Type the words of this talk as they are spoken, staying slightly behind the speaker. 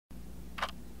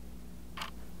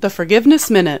The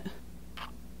Forgiveness Minute.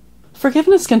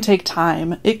 Forgiveness can take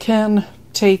time. It can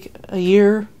take a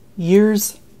year,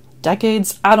 years,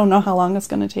 decades. I don't know how long it's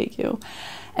going to take you.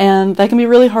 And that can be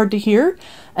really hard to hear.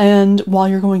 And while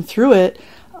you're going through it,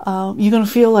 you're going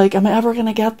to feel like, am I ever going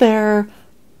to get there?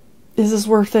 Is this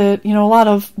worth it? You know, a lot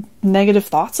of negative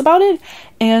thoughts about it.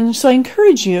 And so I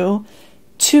encourage you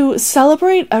to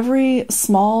celebrate every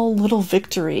small little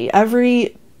victory,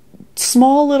 every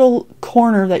small little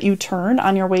corner that you turn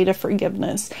on your way to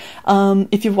forgiveness.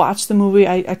 If you've watched the movie,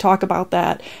 I talk about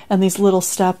that and these little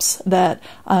steps that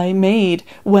I made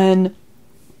when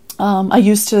I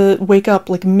used to wake up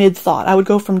like mid-thought. I would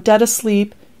go from dead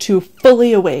asleep to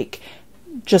fully awake,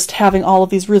 just having all of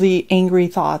these really angry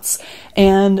thoughts.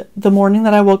 And the morning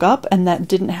that I woke up and that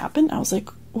didn't happen, I was like,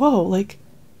 whoa, like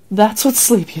that's what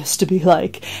sleep used to be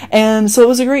like. And so it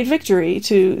was a great victory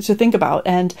to think about,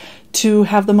 and to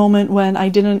have the moment when I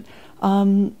didn't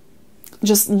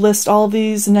just list all of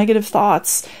these negative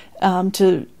thoughts,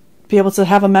 to be able to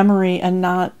have a memory and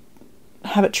not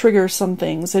have it trigger some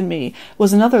things in me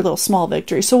was another little small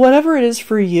victory. So whatever it is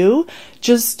for you,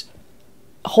 just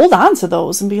hold on to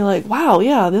those and be like, wow,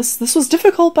 yeah, this was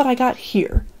difficult, but I got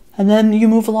here. And then you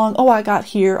move along, oh, I got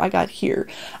here.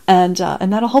 And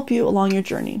that'll help you along your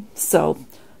journey. So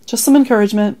just some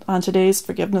encouragement on today's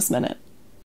Forgiveness Minute.